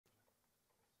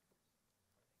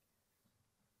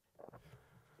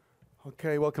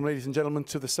Okay, welcome ladies and gentlemen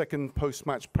to the second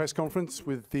post-match press conference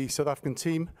with the South African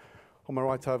team. On my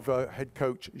right I have head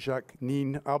coach Jacques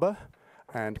Nienaber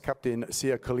and captain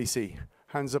Siya Kolisi.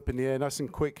 Hands up in the air, nice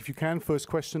and quick if you can. First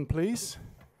question, please.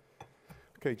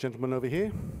 Okay, gentleman over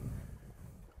here.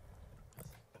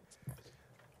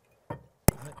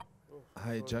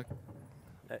 Hi, Jack.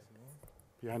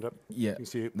 Your hand up. Yeah, you can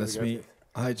see it. that's me.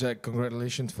 Hi, Jack.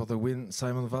 Congratulations for the win.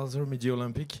 Simon Walser, Midi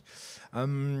Olympic.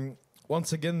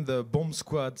 Once again, the bomb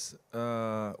squad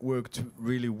worked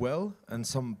really well, and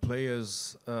some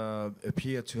players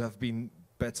appear to have been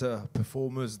better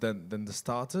performers than the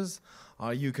starters.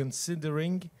 Are you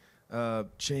considering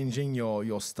changing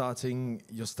your starting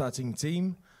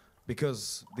team,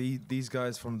 because these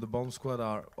guys from the bomb squad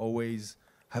are always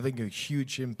having a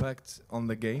huge impact on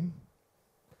the game?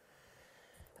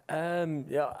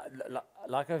 Yeah,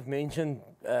 like I've mentioned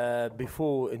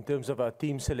before, in terms of our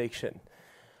team selection.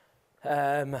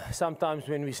 Sometimes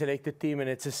when we select a team and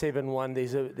it's a 7-1,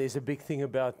 there's a big thing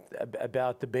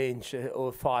about the bench,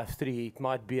 or 5-3. It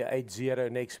might be a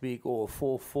 8-0 next week, or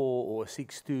 4-4, or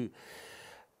 6-2.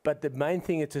 But the main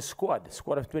thing, it's a squad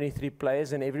of 23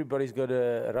 players, and everybody's got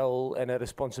a role and a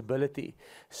responsibility.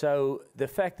 So the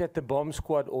fact that the bomb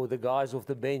squad or the guys off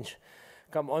the bench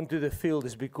come onto the field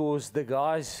is because the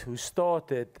guys who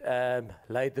started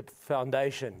laid the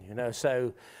foundation, you know.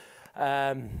 So.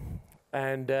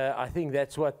 I think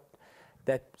that's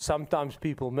that sometimes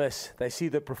people miss. They see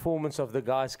the performance of the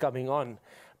guys coming on,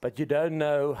 but you don't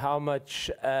know how much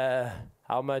the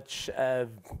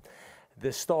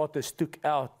starters took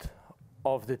out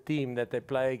of the team that they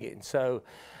play against. So,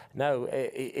 no,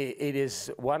 it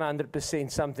is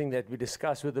 100% something that we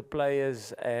discuss with the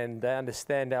players, and they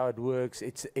understand how it works.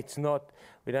 It's not,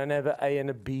 we don't have an A and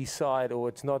a B side, or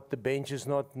it's not, the bench is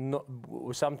not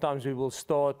sometimes we will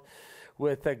start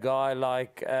with a guy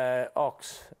like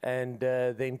Ox, and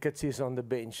then Kitsi is on the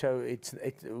bench. So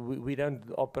we don't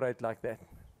operate like that.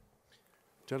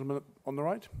 Gentleman on the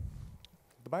right,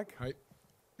 the back. Hi,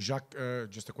 Jacques.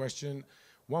 Just a question.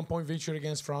 1 point victory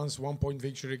against France, 1 point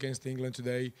victory against England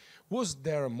today. Was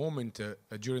there a moment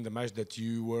during the match that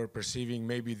you were perceiving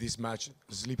maybe this match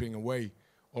slipping away,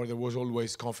 or there was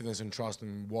always confidence and trust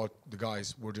in what the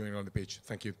guys were doing on the pitch?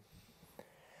 Thank you.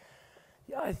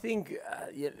 Yeah, I think,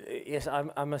 yes,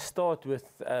 I must start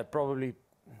with probably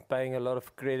paying a lot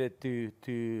of credit to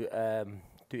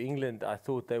England. I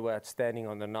thought they were outstanding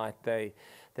on the night. They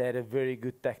had a very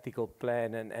good tactical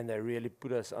plan, and they really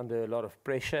put us under a lot of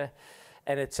pressure.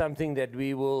 And it's something that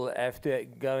we will have to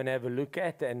go and have a look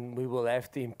at, and we will have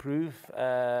to improve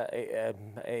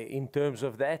in terms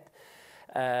of that.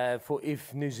 For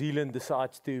if New Zealand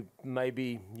decides to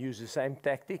maybe use the same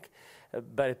tactic.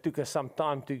 But it took us some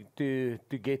time to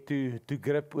get to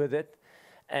grip with it,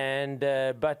 and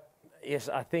but yes,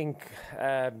 I think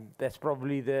that's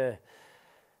probably the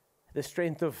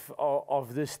strength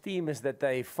of this team, is that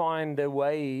they find a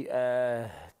way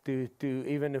to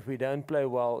even if we don't play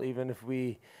well, even if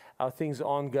our things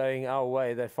aren't going our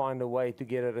way, they find a way to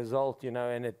get a result, you know.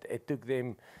 And it took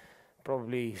them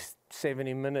probably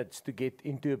 70 minutes to get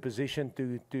into a position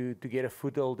to get a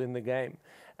foothold in the game.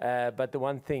 But the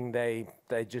one thing they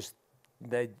just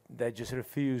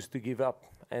refused to give up,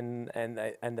 and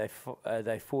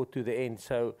they fought to the end.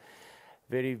 So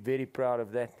very, very proud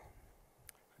of that.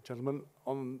 Gentleman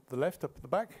on the left, up at the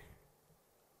back.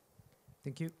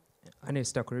 Thank you.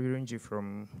 Anes Takurirenji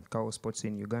from Jacaues Sports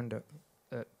in Uganda.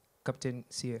 Captain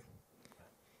Siya,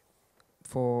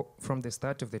 from the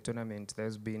start of the tournament,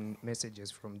 there's been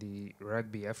messages from the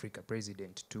Rugby Africa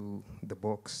president to the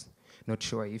box. Not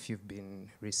sure if you've been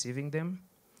receiving them,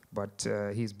 but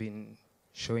he's been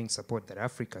showing support that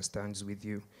Africa stands with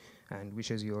you and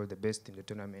wishes you all the best in the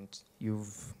tournament.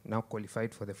 You've now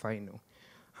qualified for the final.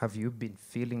 Have you been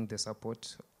feeling the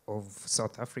support of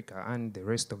South Africa and the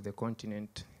rest of the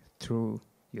continent through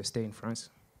your stay in France?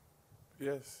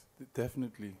 Yes,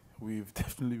 definitely. We've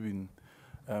definitely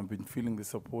been feeling the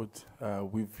support.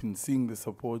 We've been seeing the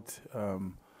support.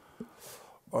 On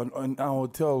our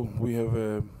hotel, we have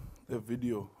a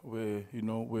video where, you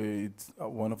know, where it's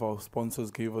one of our sponsors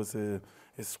gave us a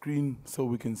screen so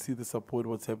we can see the support,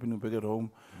 what's happening back at home.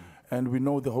 And we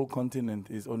know the whole continent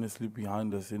is honestly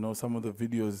behind us. You know, some of the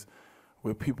videos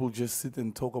where people just sit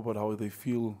and talk about how they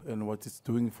feel and what it's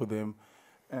doing for them.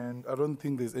 And I don't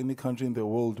think there's any country in the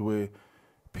world where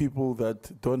people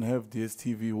that don't have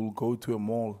DSTV will go to a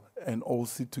mall and all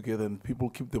sit together, and people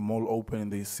keep the mall open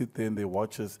and they sit there and they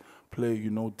watch us play, you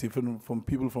know, from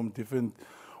people from different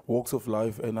walks of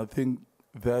life. And I think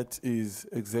that is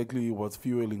exactly what's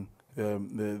fueling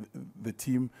the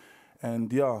team.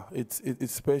 And yeah, it's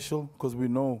special because we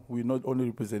know we're not only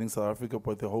representing South Africa,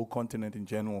 but the whole continent in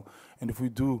general. And if we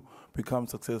do become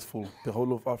successful, the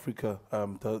whole of Africa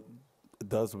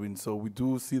does win. So we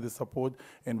do see the support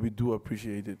and we do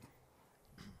appreciate it.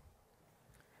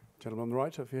 Gentleman on the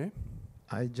right, over here.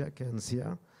 Hi, Jack and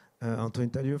Siya. Antoine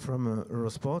Talieu from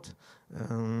Eurosport.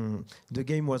 The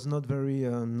game was not very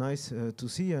nice to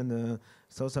see, and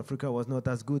South Africa was not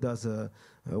as good as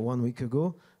 1 week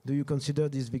ago. Do you consider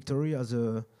this victory as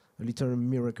a little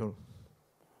miracle?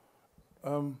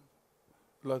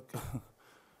 Like,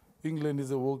 England is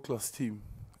a world-class team.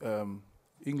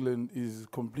 England is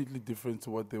completely different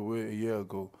to what they were a year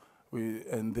ago.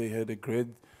 And they had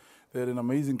an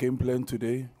amazing game plan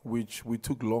today, which we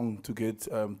took long to get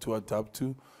to adapt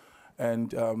to.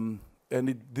 And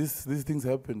these things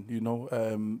happen, you know.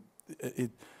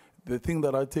 The thing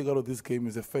that I take out of this game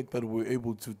is the fact that we're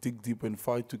able to dig deep and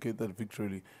fight to get that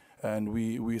victory. And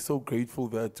we're so grateful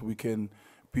that we can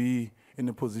be in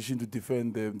a position to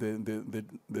defend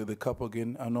the cup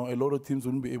again. I know a lot of teams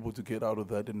wouldn't be able to get out of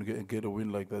that and get a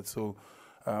win like that. So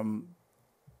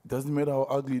doesn't matter how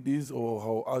ugly it is or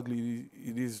how ugly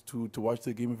it is to watch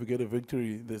the game. If we get a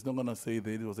victory, there's not going to say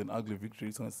that it was an ugly victory.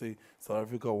 It's going to say South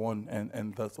Africa won,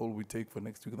 and that's all we take for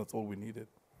next week. That's all we needed.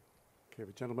 Okay,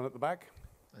 the gentleman at the back.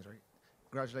 That's right.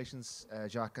 Congratulations,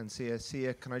 Jacques and Siya.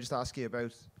 Siya, can I just ask you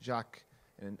about Jacques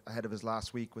ahead of his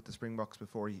last week with the Springboks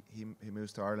before he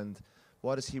moves to Ireland?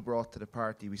 What has he brought to the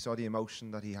party? We saw the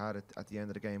emotion that he had at the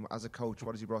end of the game. As a coach,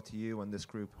 what has he brought to you and this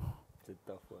group? It's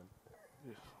a tough one.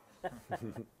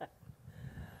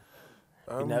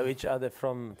 You know each other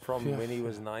from when he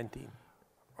was 19.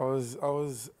 I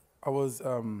was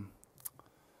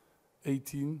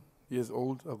 18 years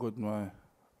old.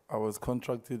 I was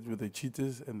contracted with the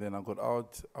Cheetahs, and then I got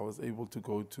out. I was able to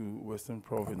go to Western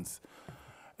Province,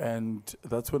 and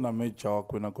that's when I met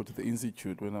Jacques. When I go to the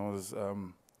institute, when I was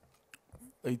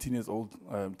 18 years old,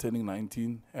 turning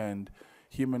 19, and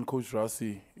him and Coach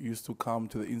Rassi used to come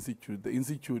to the institute. The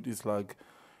institute is like.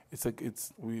 It's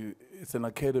an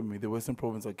academy, the Western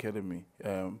Province Academy.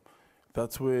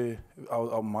 That's where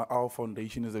our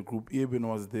foundation is a group. Eben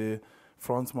was there,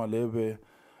 Frans Malebe.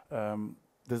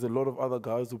 There's a lot of other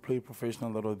guys who play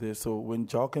professional that are there. So when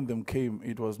Jacques and them came,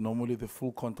 it was normally the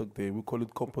full contact day. We call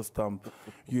it copper stamp.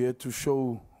 You had to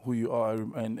show who you are.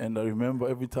 And I remember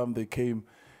every time they came,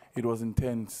 it was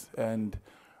intense. And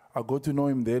I got to know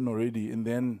him then already. And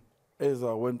then as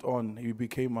I went on, he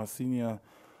became my senior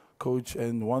coach.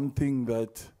 And one thing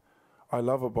that I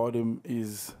love about him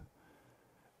is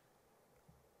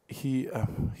he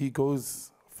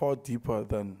goes far deeper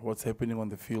than what's happening on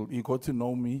the field. He got to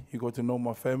know me, he got to know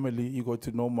my family, he got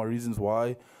to know my reasons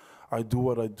why I do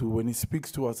what I do. When he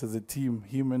speaks to us as a team,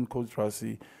 him and Coach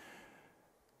Rassi,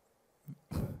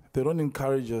 they don't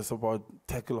encourage us about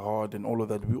tackle hard and all of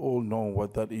that. We all know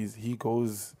what that is. He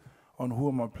goes on who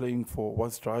am I playing for,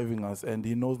 what's driving us, and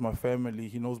he knows my family,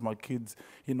 he knows my kids,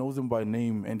 he knows them by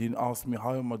name, and he asks me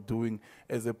how am I doing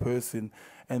as a person,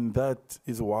 and that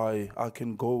is why I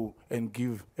can go and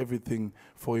give everything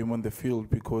for him on the field,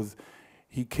 because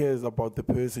he cares about the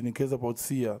person, he cares about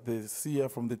Siya, the Siya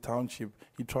from the township.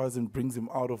 He tries and brings him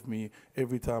out of me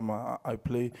every time I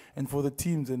play, and for the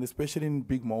teams, and especially in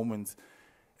big moments,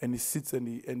 and he sits and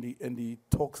he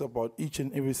talks about each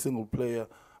and every single player.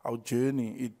 Our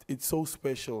journey, it's so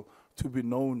special to be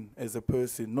known as a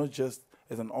person, not just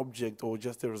as an object or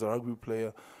just as a rugby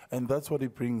player. And that's what he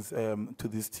brings to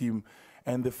this team.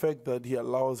 And the fact that he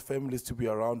allows families to be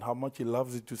around, how much he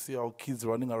loves it to see our kids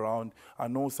running around. I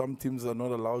know some teams are not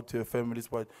allowed to have families,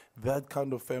 but that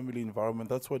kind of family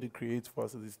environment, that's what he creates for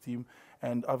us as this team.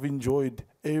 And I've enjoyed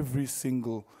every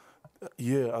single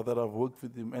year that I've worked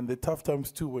with him, and the tough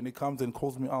times too, when he comes and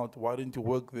calls me out, why didn't you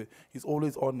work there? He's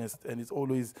always honest, and he's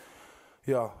always,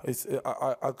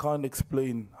 I can't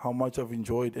explain how much I've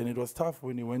enjoyed. And it was tough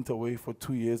when he went away for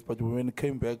 2 years, but when he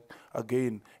came back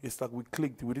again, it's like we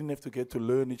clicked. We didn't have to get to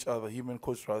learn each other, him and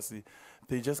Coach Rassi.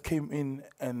 They just came in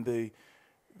and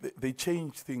they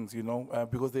changed things, you know,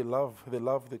 because they love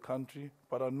the country.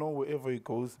 But I know wherever he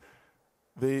goes,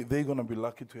 they're going to be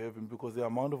lucky to have him, because the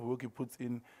amount of work he puts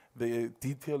in, the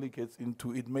detail he gets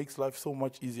into, it makes life so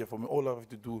much easier for me. All I have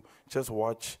to do, just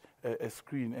watch a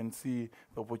screen and see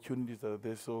the opportunities that are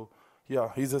there. So, yeah,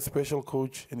 he's a special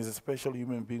coach, and he's a special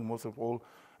human being, most of all,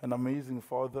 an amazing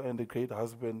father and a great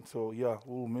husband. So, yeah,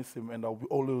 we'll miss him, and I'll be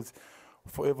always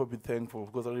forever be thankful,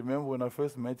 because I remember when I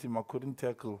first met him, I couldn't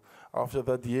tackle. After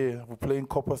that year, we're playing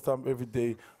copper stamp every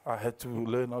day, I had to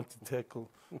learn how to tackle.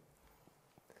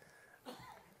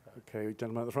 Okay,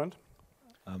 gentleman at the front.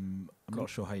 I'm not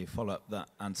sure how you follow up that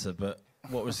answer, but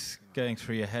what was going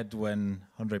through your head when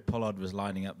Andre Pollard was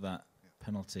lining up that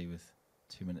penalty with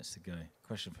 2 minutes to go?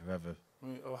 Question for whoever.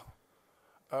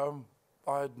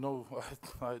 I had no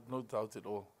doubt at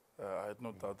all. I had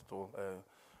no doubt at all.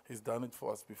 He's done it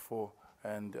for us before,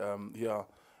 and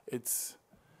it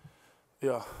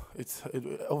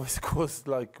always goes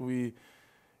like we're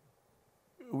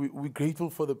grateful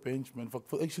for the bench, man. For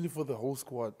actually for the whole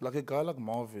squad, like a guy like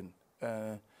Marvin,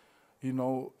 you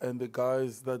know, and the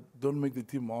guys that don't make the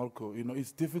team, Marco. You know,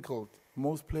 it's difficult.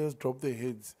 Most players drop their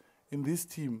heads. In this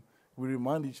team, we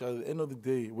remind each other at the end of the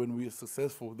day, when we are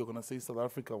successful, they're going to say South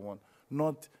Africa won,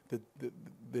 not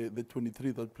the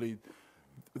 23 that played.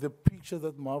 The picture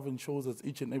that Marvin shows us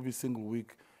each and every single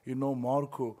week, you know,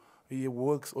 Marco, he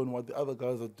works on what the other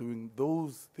guys are doing.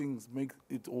 Those things make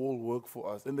it all work for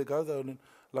us. And the guys that,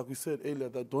 like we said earlier,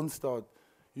 that don't start,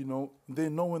 you know, they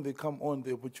know when they come on,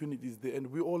 the opportunity is there.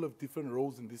 And we all have different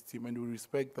roles in this team, and we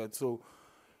respect that. So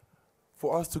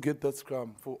for us to get that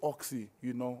scrum, for Oxy,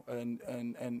 you know,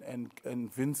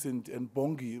 and Vincent and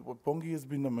Bongi, Bongi has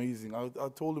been amazing. I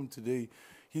told him today,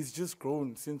 he's just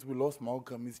grown since we lost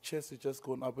Malcolm. His chest has just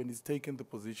gone up and he's taken the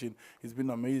position. He's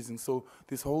been amazing. So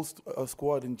this whole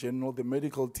squad in general, the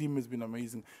medical team has been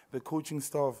amazing. The coaching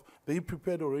staff, they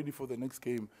prepared already for the next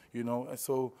game, you know. And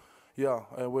so, yeah,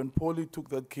 when Paulie took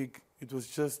that kick, it was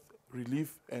just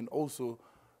relief, and also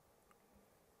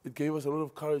it gave us a lot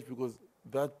of courage, because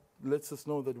that lets us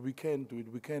know that we can do it.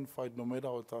 We can fight no matter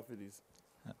how tough it is.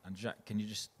 And Jacques, can you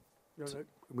just...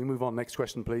 We move on. Next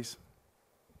question, please.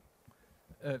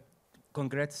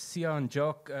 Congrats, Siya and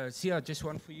Jacques. Siya, just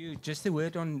one for you. Just a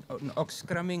word on Ox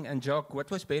scrumming, and Jacques,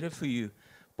 what was better for you?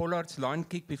 Pollard's line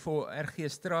kick before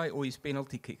RG's try, or his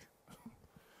penalty kick?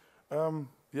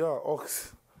 Yeah,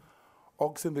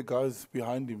 Ox and the guys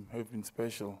behind him have been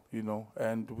special, you know,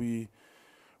 and we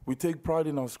take pride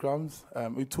in our scrums.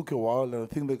 It took a while, and I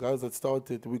think the guys that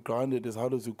started, we grinded as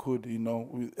hard as we could, you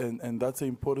know, and that's an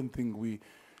important thing.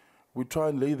 We try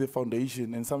and lay the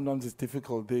foundation, and sometimes it's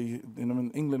difficult.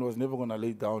 England was never going to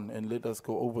lay down and let us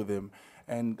go over them.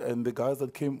 And the guys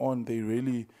that came on, they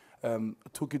really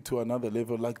took it to another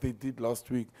level, like they did last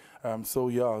week. So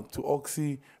yeah, to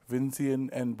Oxy, Vinci,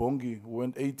 and Bongi, who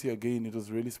went 80 again, it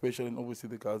was really special, and obviously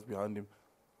the guys behind him.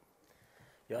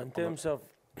 Yeah, in terms of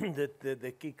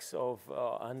the kicks of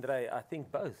Andre, I think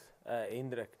both,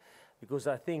 Hendrik, because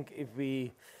I think if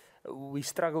we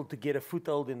struggled to get a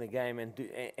foothold in the game and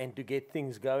to get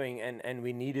things going, and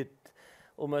we needed,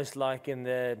 almost like in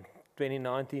the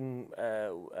 2019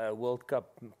 World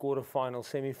Cup quarterfinal,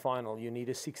 semi-final, you need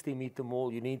a 60-meter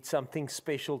maul, you need something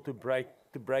special to break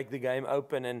the game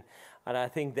open, and I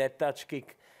think that touch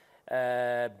kick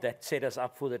that set us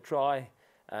up for the try.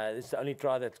 It's the only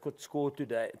try that could score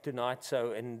tonight.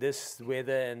 So in this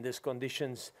weather and these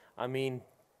conditions, I mean,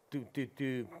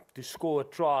 to score a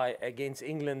try against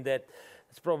England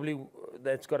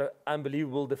that's got an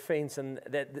unbelievable defence, and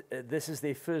that this is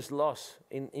their first loss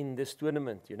in this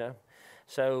tournament, you know.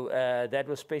 So that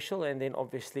was special, and then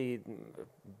obviously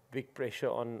big pressure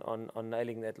on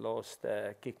nailing that last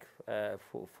kick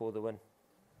for the win.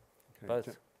 Okay.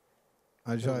 Both.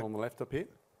 Hi, Jacques. On the left up here.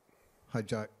 Hi,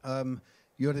 Jacques.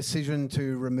 Your decision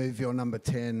to remove your number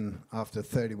 10 after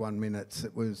 31 minutes,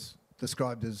 it was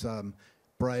described as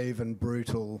brave and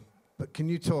brutal. But can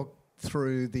you talk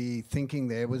through the thinking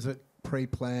there? Was it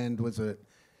pre-planned? Was it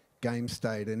game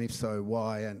state? And if so,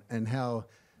 why? And how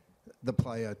the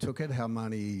player took it? How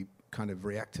Mani kind of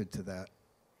reacted to that?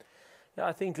 Yeah,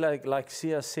 I think like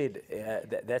Siya said,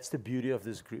 that's the beauty of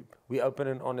this group. We open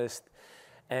and honest.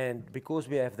 And because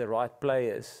we have the right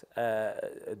players,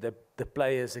 the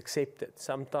players accept it.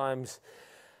 Sometimes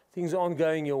things aren't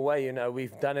going your way. You know,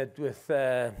 we've done it with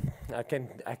I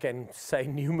can say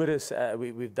numerous.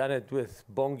 We've done it with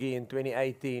Bongi in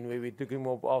 2018, where we took him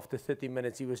off after 30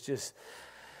 minutes. He was just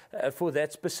for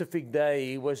that specific day,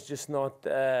 he was just not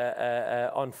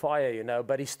on fire. You know,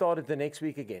 but he started the next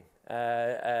week again.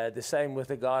 The same with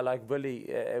a guy like Willie.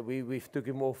 We've took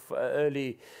him off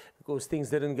early because things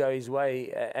didn't go his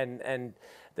way, and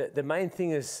the main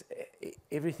thing is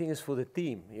everything is for the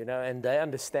team, you know, and they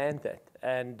understand that,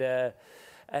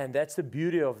 and that's the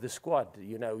beauty of the squad.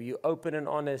 You know, you open and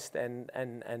honest, and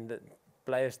the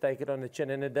players take it on the chin,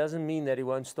 and it doesn't mean that he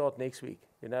won't start next week.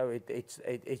 You know,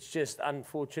 it's just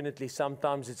unfortunately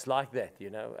sometimes it's like that. You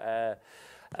know,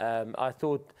 I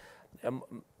thought.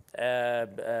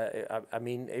 I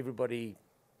mean, everybody,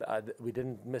 we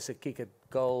didn't miss a kick at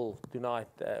goal tonight.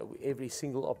 Every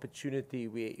single opportunity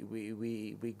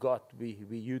we got, we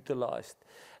utilized.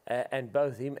 And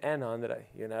both him and Andre,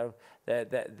 you know,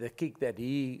 the kick that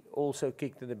he also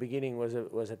kicked in the beginning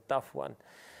was a tough one.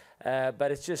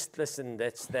 But it's just, listen,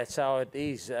 that's how it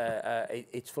is.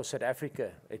 It's for South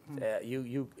Africa.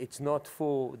 It's not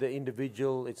for the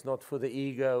individual. It's not for the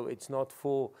ego. It's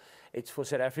for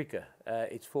South Africa.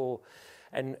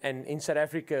 And in South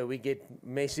Africa we get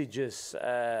messages.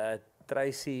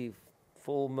 Tracy,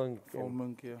 Volmink,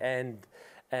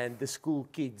 and the school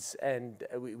kids, and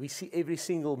we see every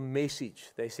single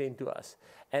message they send to us,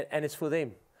 and it's for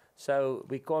them. So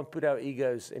we can't put our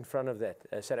egos in front of that.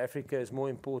 South Africa is more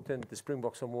important. The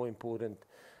Springboks are more important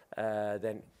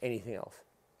than anything else.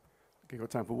 Okay,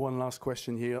 got time for one last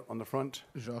question here on the front.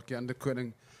 Jacques Jan de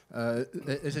Koning.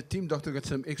 Is a team doctor got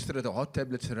some extra hot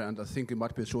tablets around? I think it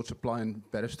might be a short supply in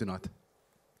Paris tonight.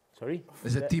 Sorry?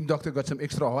 Is a team doctor got some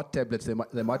extra hot tablets?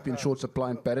 They might be in short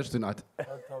supply in Paris tonight.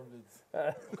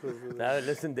 No,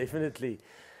 listen, definitely.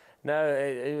 No,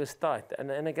 it was tight.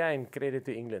 And again, credit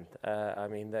to England. I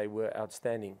mean, they were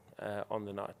outstanding on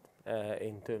the night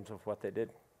in terms of what they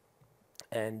did.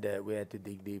 And we had to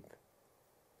dig deep.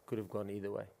 Could have gone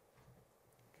either way.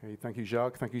 Okay, thank you,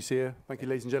 Jacques. Thank you, Siya. Thank you,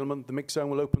 ladies and gentlemen. The mix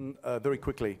zone will open very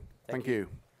quickly. Thank you.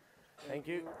 Thank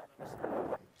you.